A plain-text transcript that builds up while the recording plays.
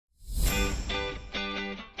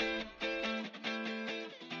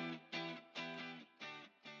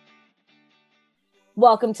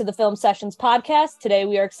Welcome to the Film Sessions podcast. Today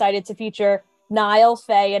we are excited to feature Nael,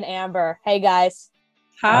 Faye, and Amber. Hey guys.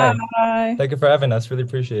 Hi. Thank you for having us. Really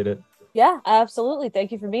appreciate it. Yeah, absolutely.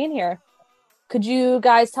 Thank you for being here. Could you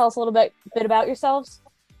guys tell us a little bit about yourselves?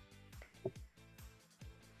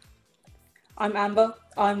 I'm Amber.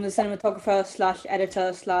 I'm the cinematographer slash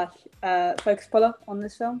editor slash focus puller on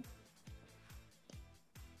this film.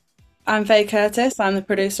 I'm Faye Curtis. I'm the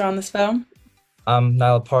producer on this film. I'm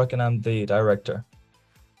Nael Park and I'm the director.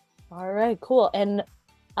 All right, cool. And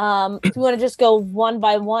if you want to just go one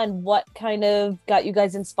by one, what kind of got you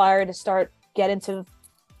guys inspired to get into...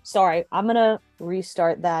 Sorry, I'm going to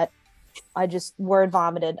restart that. I just word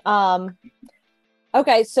vomited.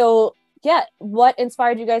 Okay, so yeah, what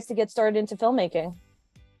inspired you guys to get started into filmmaking?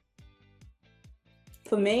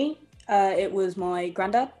 For me, it was my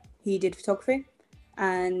granddad. He did photography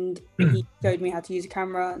and he showed me how to use a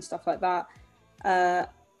camera and stuff like that.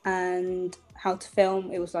 And how to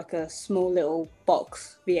film. It was like a small little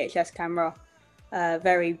box VHS camera,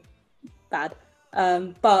 very bad,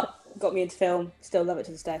 but got me into film. Still love it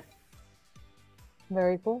to this day.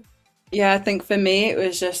 Very cool. Yeah, I think for me it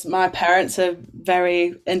was just my parents are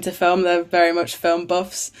very into film. They're very much film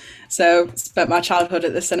buffs, so spent my childhood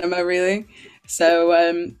at the cinema really.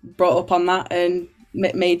 So brought up on that and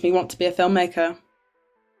made me want to be a filmmaker.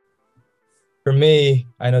 For me,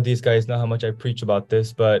 I know these guys know how much I preach about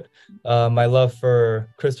this, but my love for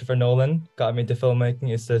Christopher Nolan got me into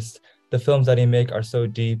filmmaking. It's just the films that he make are so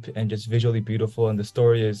deep and just visually beautiful, and the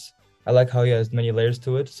story is, I like how he has many layers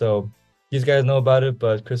to it. So these guys know about it,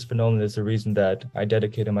 but Christopher Nolan is the reason that I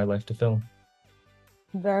dedicated my life to film.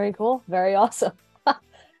 Very cool. Very awesome.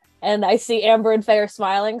 And I see Amber and Faye are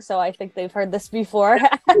smiling, so I think they've heard this before.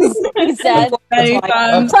 As he said, Many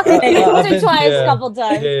times. once or twice, a couple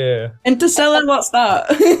times. Yeah. Interstellar, what's that?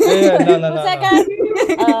 No. What's that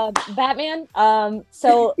guy? Batman.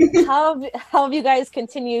 So how have you guys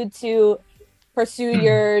continued to pursue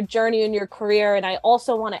your journey in your career? And I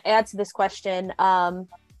also want to add to this question,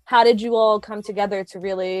 how did you all come together to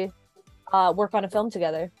really work on a film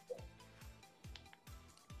together?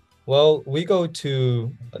 Well, we go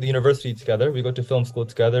to the university together. We go to film school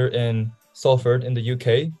together in Salford in the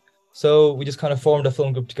UK. So we just kind of formed a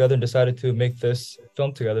film group together and decided to make this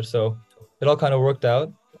film together. So it all kind of worked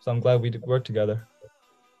out. So I'm glad we worked together.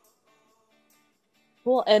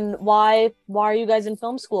 Cool. And why are you guys in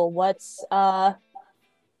film school? What's I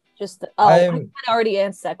already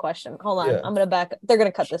answered that question. Hold on. Yeah. I'm gonna back. They're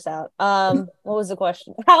gonna cut this out. What was the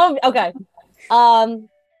question? Okay.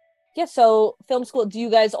 Yeah, so film school, do you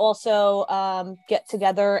guys also get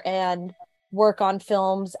together and work on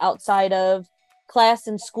films outside of class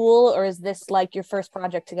and school, or is this like your first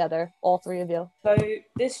project together, all three of you? So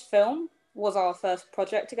this film was our first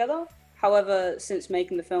project together. However, since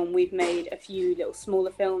making the film, we've made a few little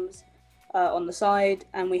smaller films on the side,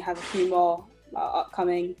 and we have a few more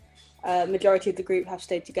upcoming. Majority of the group have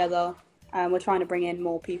stayed together, and we're trying to bring in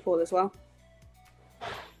more people as well.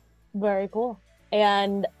 Very cool.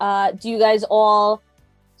 And do you guys all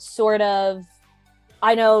sort of,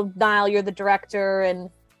 I know, Nael, you're the director, and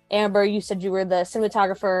Amber, you said you were the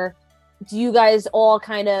cinematographer. Do you guys all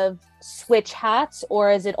kind of switch hats,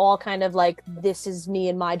 or is it all kind of like, this is me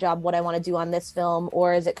and my job, what I want to do on this film,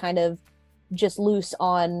 or is it kind of just loose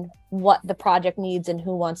on what the project needs and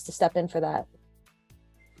who wants to step in for that?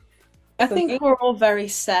 I think we're all very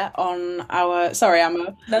set on our... Sorry,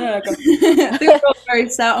 Emma. No. I think we're all very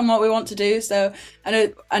set on what we want to do. So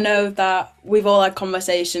I know that we've all had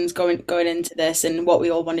conversations going into this and what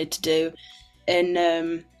we all wanted to do.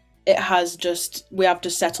 And we have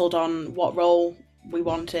just settled on what role we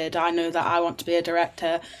wanted. I know that I want to be a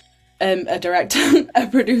director, a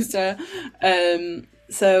producer.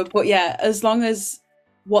 But yeah, as long as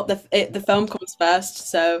the film comes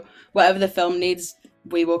first. So whatever the film needs,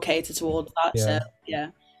 we will cater towards that. Yeah. So yeah.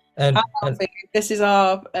 And this is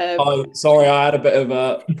our sorry, I had a bit of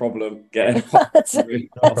a problem getting that's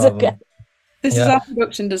okay. This is our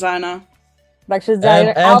production designer.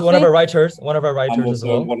 And one of our writers as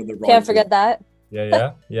well. One of the writers. Can't forget that.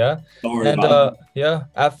 Yeah. Sorry, and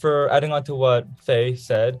after adding on to what Faye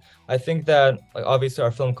said, I think that obviously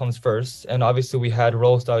our film comes first, and obviously we had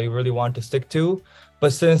roles that we really wanted to stick to.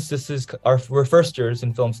 But since we're first years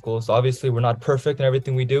in film school, so obviously we're not perfect in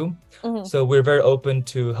everything we do. Mm-hmm. So we're very open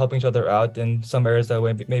to helping each other out in some areas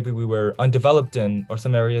that maybe we were undeveloped in, or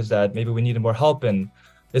some areas that maybe we needed more help in.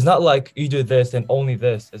 It's not like you do this and only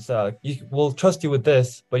this. It's we'll trust you with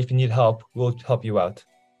this, but if you need help, we'll help you out.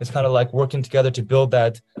 It's kind of like working together to build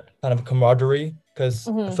that kind of camaraderie, because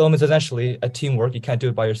film is essentially a teamwork. You can't do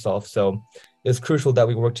it by yourself. So it's crucial that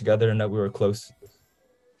we work together and that we were close.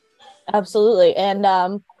 Absolutely. And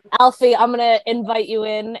Alfie, I'm gonna invite you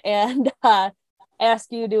in and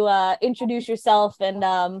ask you to introduce yourself.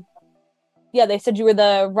 And yeah, they said you were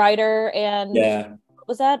the writer, and Yeah.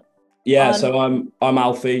 was that? Yeah, so I'm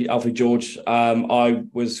Alfie George. I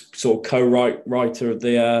was sort of co-writer of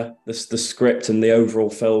the script and the overall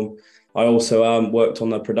film. I also worked on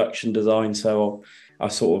the production design, so I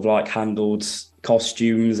sort of like handled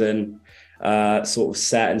costumes and sort of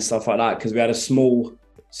set and stuff like that, because we had a small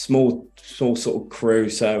sort of crew,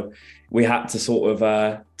 so we had to sort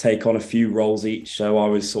of take on a few roles each. So I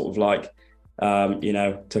was sort of like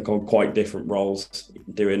took on quite different roles,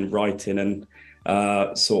 doing writing and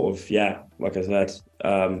sort of, yeah, like I said,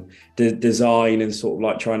 design and sort of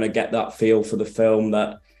like trying to get that feel for the film.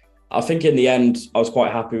 That I think in the end I was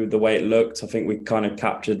quite happy with the way it looked. I think we kind of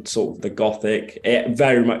captured sort of the gothic. It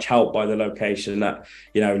very much helped by the location that,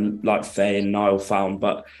 like Faye and Niall found,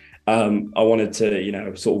 but I wanted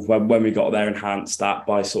to, sort of when we got there, enhance that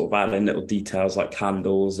by sort of adding little details like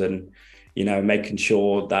candles and, making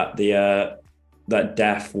sure that that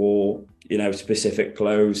Death wore, specific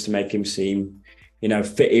clothes to make him seem,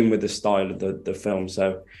 fit in with the style of the film.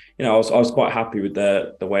 So, I was quite happy with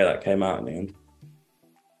the way that came out in the end.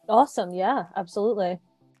 Awesome. Yeah, absolutely.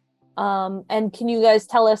 And can you guys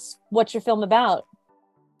tell us what's your film about?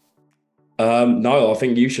 Niall, I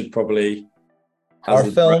think you should probably, Our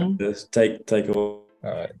film, take away. all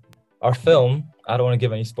right. Our film, I don't want to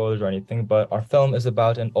give any spoilers or anything, but our film is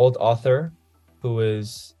about an old author who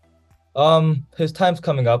is, his time's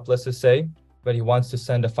coming up, let's just say, but he wants to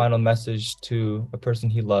send a final message to a person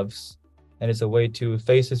he loves. And it's a way to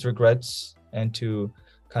face his regrets and to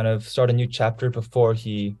kind of start a new chapter before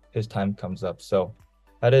his time comes up. So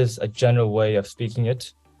that is a general way of speaking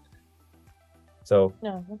it. So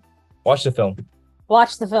watch the film.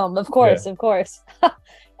 Watch the film, of course, of course.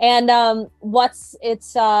 And what's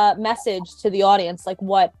its message to the audience? Like,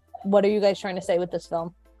 what are you guys trying to say with this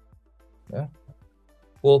film? Yeah.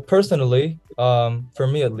 Well, personally, for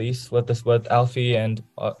me at least, what Alfie and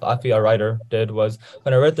Alfie, our writer, did was,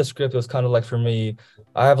 when I read the script, it was kind of like, for me,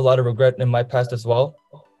 I have a lot of regret in my past as well.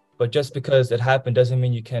 But just because it happened doesn't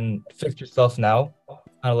mean you can fix yourself now.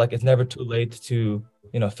 Kind of like, it's never too late to,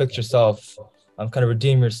 fix yourself, kind of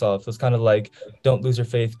redeem yourself. It's kind of like, don't lose your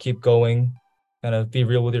faith, keep going, kind of be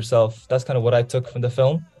real with yourself. That's kind of what I took from the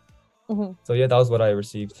film. Mm-hmm. So yeah, that was what I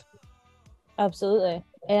received. Absolutely.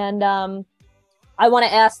 And I want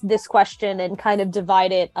to ask this question and kind of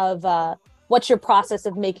divide it of what's your process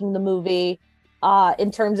of making the movie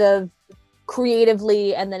in terms of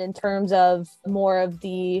creatively, and then in terms of more of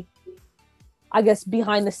the, I guess,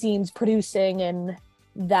 behind the scenes producing and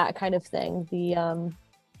that kind of thing, the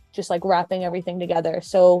just like wrapping everything together.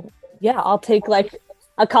 So yeah, I'll take like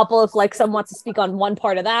a couple if like someone wants to speak on one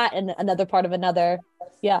part of that and another part of another.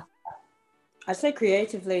 Yeah. I'd say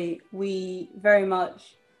creatively, we very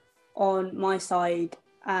much, on my side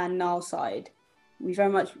and Niall's side, we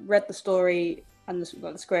very much read the story and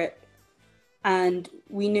the script, and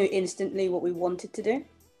we knew instantly what we wanted to do.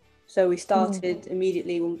 So we started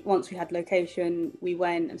immediately. Once we had location, we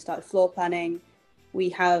went and started floor planning.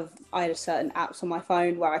 I had certain apps on my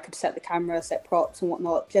phone where I could set the camera, set props and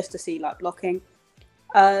whatnot, just to see like blocking.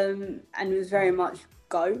 And it was very much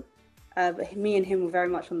go. But me and him were very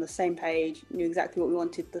much on the same page, knew exactly what we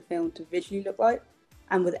wanted the film to visually look like.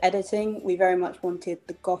 And with editing, we very much wanted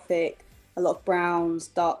the gothic, a lot of browns,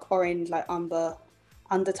 dark orange, like umber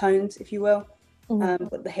undertones, if you will,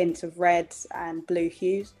 with the hints of reds and blue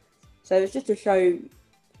hues. So it's just to show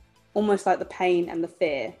almost like the pain and the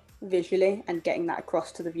fear visually and getting that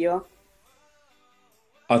across to the viewer.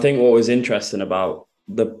 I think what was interesting about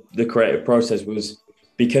the creative process was,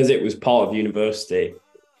 because it was part of university,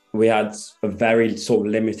 we had a very sort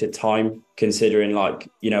of limited time, considering like,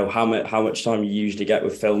 how much time you usually get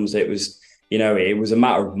with films. It was, it was a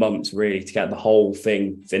matter of months really to get the whole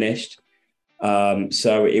thing finished.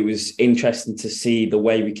 So it was interesting to see the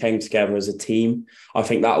way we came together as a team. I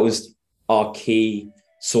think that was our key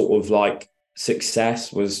sort of like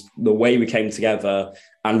success, was the way we came together,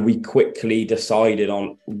 and we quickly decided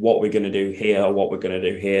on what we're going to do here, what we're going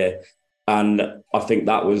to do here. And I think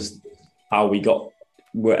that was how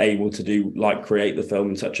were able to create the film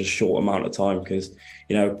in such a short amount of time, because,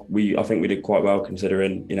 I think we did quite well,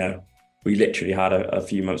 considering, we literally had a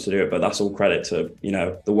few months to do it. But that's all credit to,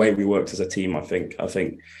 the way we worked as a team. I think,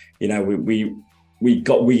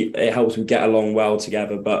 it helps we get along well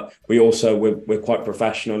together, but we're quite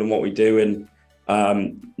professional in what we do, and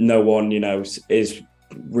no one, is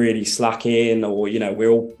really slacking, or,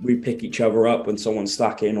 we pick each other up when someone's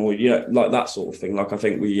slacking, or, like that sort of thing. Like, I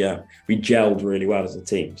think we gelled really well as a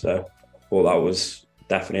team. So, well, that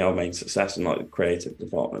definitely our main success in like the creative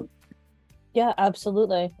department. Yeah,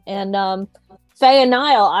 absolutely. And Faye and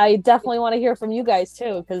Niall, I definitely want to hear from you guys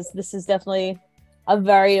too, because this is definitely a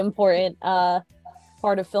very important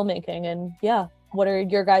part of filmmaking. And yeah, what are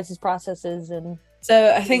your guys' processes? And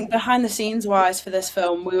so I think behind the scenes wise for this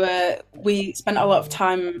film, we spent a lot of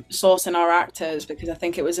time sourcing our actors, because I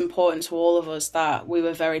think it was important to all of us that we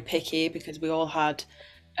were very picky, because we all had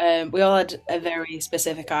a very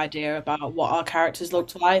specific idea about what our characters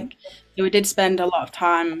looked like. So we did spend a lot of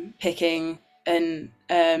time picking and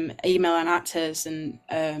emailing actors and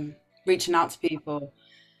reaching out to people.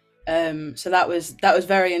 So that was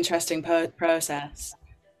very interesting process,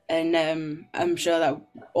 and I'm sure that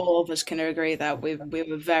all of us can agree that we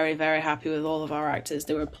were very, very happy with all of our actors.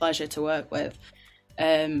 They were a pleasure to work with,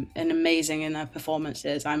 and amazing in their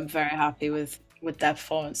performances. I'm very happy with their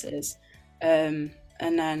performances.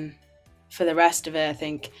 And then for the rest of it, I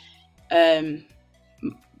think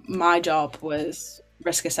my job was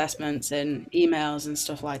risk assessments and emails and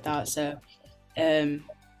stuff like that. So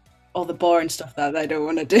all the boring stuff that I don't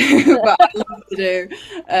want to do, but I love to do.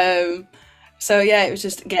 So yeah, it was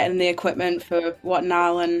just getting the equipment for what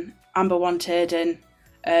Niall and Amber wanted,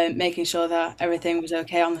 and making sure that everything was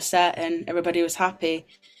okay on the set and everybody was happy.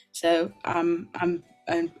 So I'm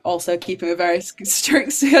also keeping a very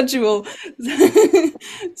strict schedule.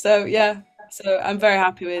 So yeah, so I'm very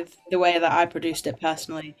happy with the way that I produced it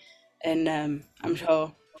personally, and I'm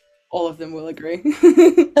sure all of them will agree.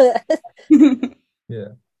 Yeah.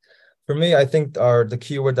 For me, I think the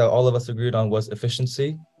keyword that all of us agreed on was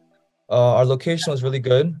efficiency. Our location was really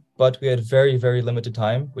good, but we had very, very limited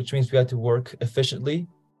time, which means we had to work efficiently.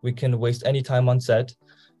 We couldn't waste any time on set.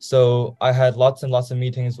 So I had lots and lots of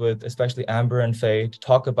meetings with especially Amber and Faye to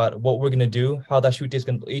talk about what we're going to do, how that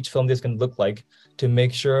each film is going to look like, to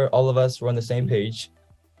make sure all of us were on the same page.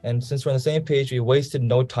 And since we're on the same page, we wasted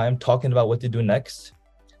no time talking about what to do next.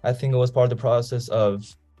 I think it was part of the process of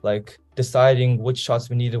like deciding which shots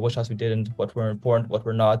we needed, what shots we didn't, what were important, what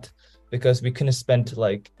were not, because we couldn't have spent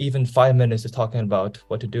like even 5 minutes just talking about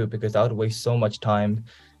what to do, because that would waste so much time.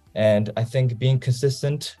 And I think being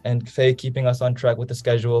consistent and Faye keeping us on track with the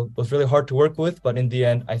schedule was really hard to work with. But in the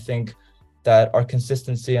end, I think that our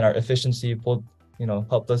consistency and our efficiency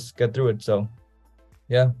helped us get through it. So,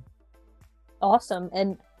 yeah. awesome.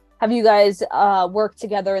 And have you guys worked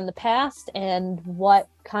together in the past? And what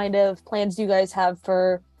kind of plans do you guys have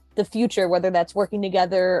for the future, whether that's working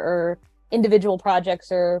together or individual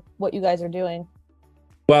projects or what you guys are doing?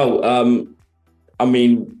 Well, I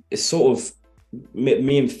mean, it's sort of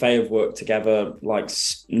me and Faye have worked together, like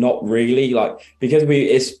not really, like because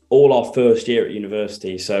it's all our first year at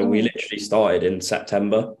university, so we literally started in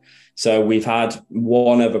September. So we've had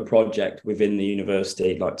one other project within the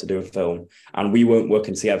university, like to do a film, and we weren't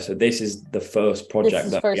working together. So this is the first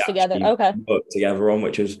project that we actually worked together on,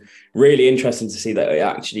 which was really interesting to see that it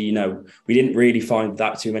actually, we didn't really find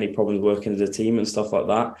that too many problems working as a team and stuff like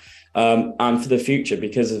that. And for the future,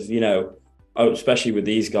 because of, especially with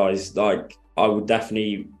these guys, like I would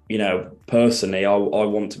definitely, personally, I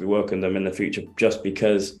want to be working with them in the future just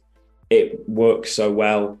because it works so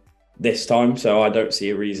well this time. So I don't see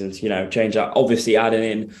a reason to, change that. Obviously adding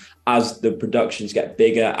in, as the productions get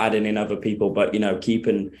bigger, adding in other people, but,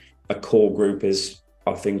 keeping a core group is,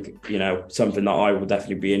 I think, something that I will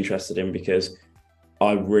definitely be interested in, because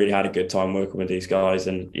I really had a good time working with these guys,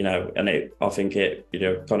 and, I think it,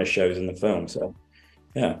 kind of shows in the film. So,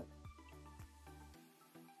 yeah.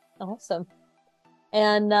 Awesome.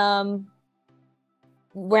 And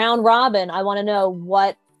round robin, I want to know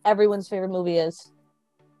what everyone's favorite movie is.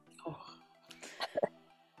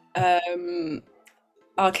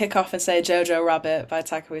 I'll kick off and say Jojo Rabbit by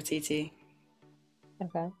Taika Waititi.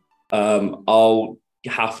 Okay. I'll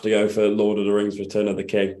have to go for Lord of the Rings: Return of the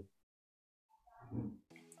King.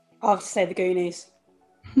 I'll have to say The Goonies.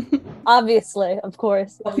 Obviously, of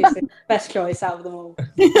course. Obviously, best choice out of them all.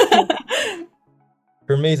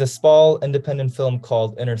 For me, it's a small independent film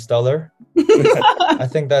called Interstellar. I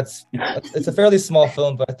think it's a fairly small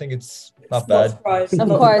film, but I think it's not bad. Of course,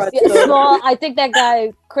 yeah, small. I think that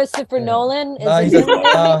guy Christopher Nolan is. I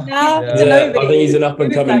think he's an up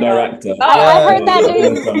and coming director. I heard that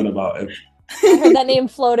name. About him. I heard that name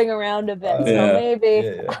floating around a bit, so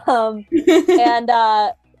maybe. And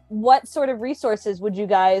what sort of resources would you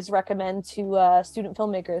guys recommend to student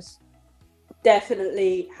filmmakers?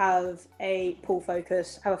 Definitely have a pull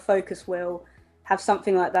focus, have a focus wheel, have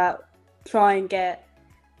something like that. Try and get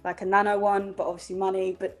like a nano one, but obviously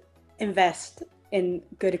money, but invest in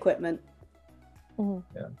good equipment.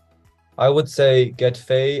 Yeah, I would say get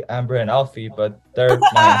Faye, Amber, and Alfie, but they're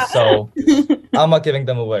mine, so I'm not giving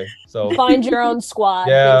them away. So Find your own squad,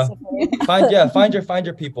 Yeah. basically. find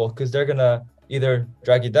your people, because they're gonna either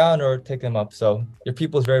drag you down or take them up. So your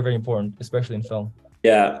people is very, very important, especially in film.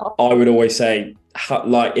 Yeah, I would always say,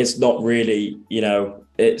 like, it's not really,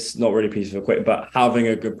 it's not really a piece of equipment, but having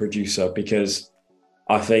a good producer, because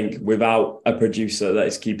I think without a producer that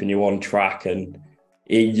is keeping you on track, and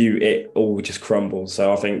it all just crumbles.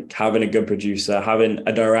 So I think having a good producer, having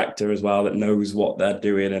a director as well that knows what they're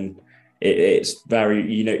doing, and it's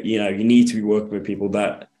very, you need to be working with people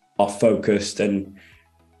that are focused and,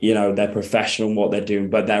 they're professional in what they're doing,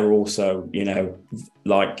 but they're also,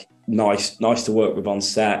 like, nice to work with on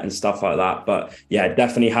set and stuff like that. But yeah,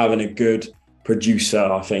 definitely having a good producer,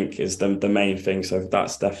 I think, is the main thing. So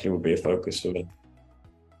that's definitely would be a focus for me.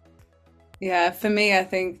 Yeah, for me, I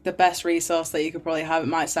think the best resource that you could probably have, it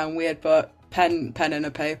might sound weird, but pen and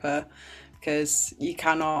a paper, because you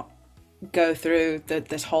cannot go through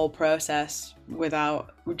this whole process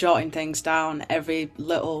without jotting things down. Every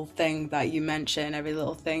little thing that you mention, every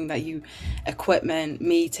little thing that equipment,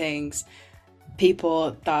 meetings,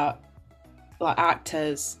 people that, like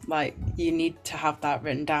actors, like, you need to have that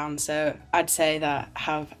written down. So I'd say that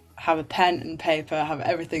have a pen and paper, have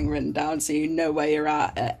everything written down so you know where you're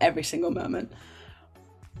at every single moment.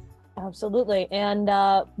 Absolutely. And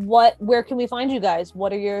where can we find you guys?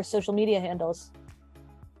 What are your social media handles?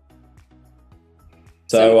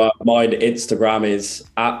 So my Instagram is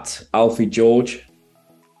 @AlfieGeorge,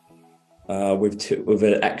 with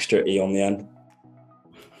an extra E on the end.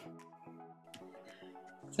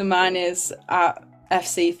 So mine is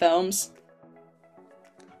 @FC Films.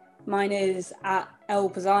 Mine is @L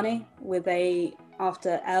Pisani with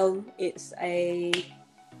after L, it's a,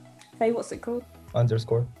 Faye, what's it called?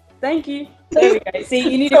 _. Thank you. There we go. See,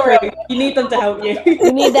 you need a crew. You need them to help you.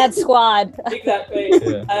 You need that squad. Exactly.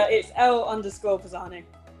 Yeah. It's L_Pisani.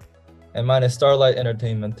 And mine is Starlight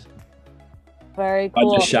Entertainment. Very I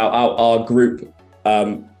cool. just shout out our group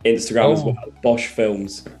Instagram as well, Bosch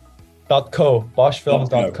Films. .co,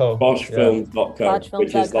 boschfilms.co. Boschfilms.co,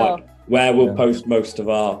 which is like where we'll post most of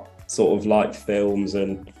our sort of like films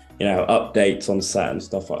and updates on set and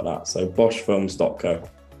stuff like that. So boschfilms.co.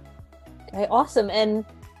 Okay, awesome. And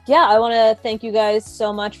yeah, I want to thank you guys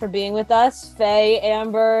so much for being with us. Faye,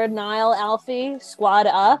 Amber, Nael, Alfie, squad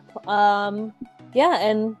up. Yeah,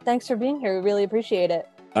 and thanks for being here. We really appreciate it.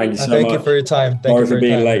 Thank you so much. Thank you for your time. Sorry for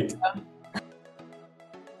being late.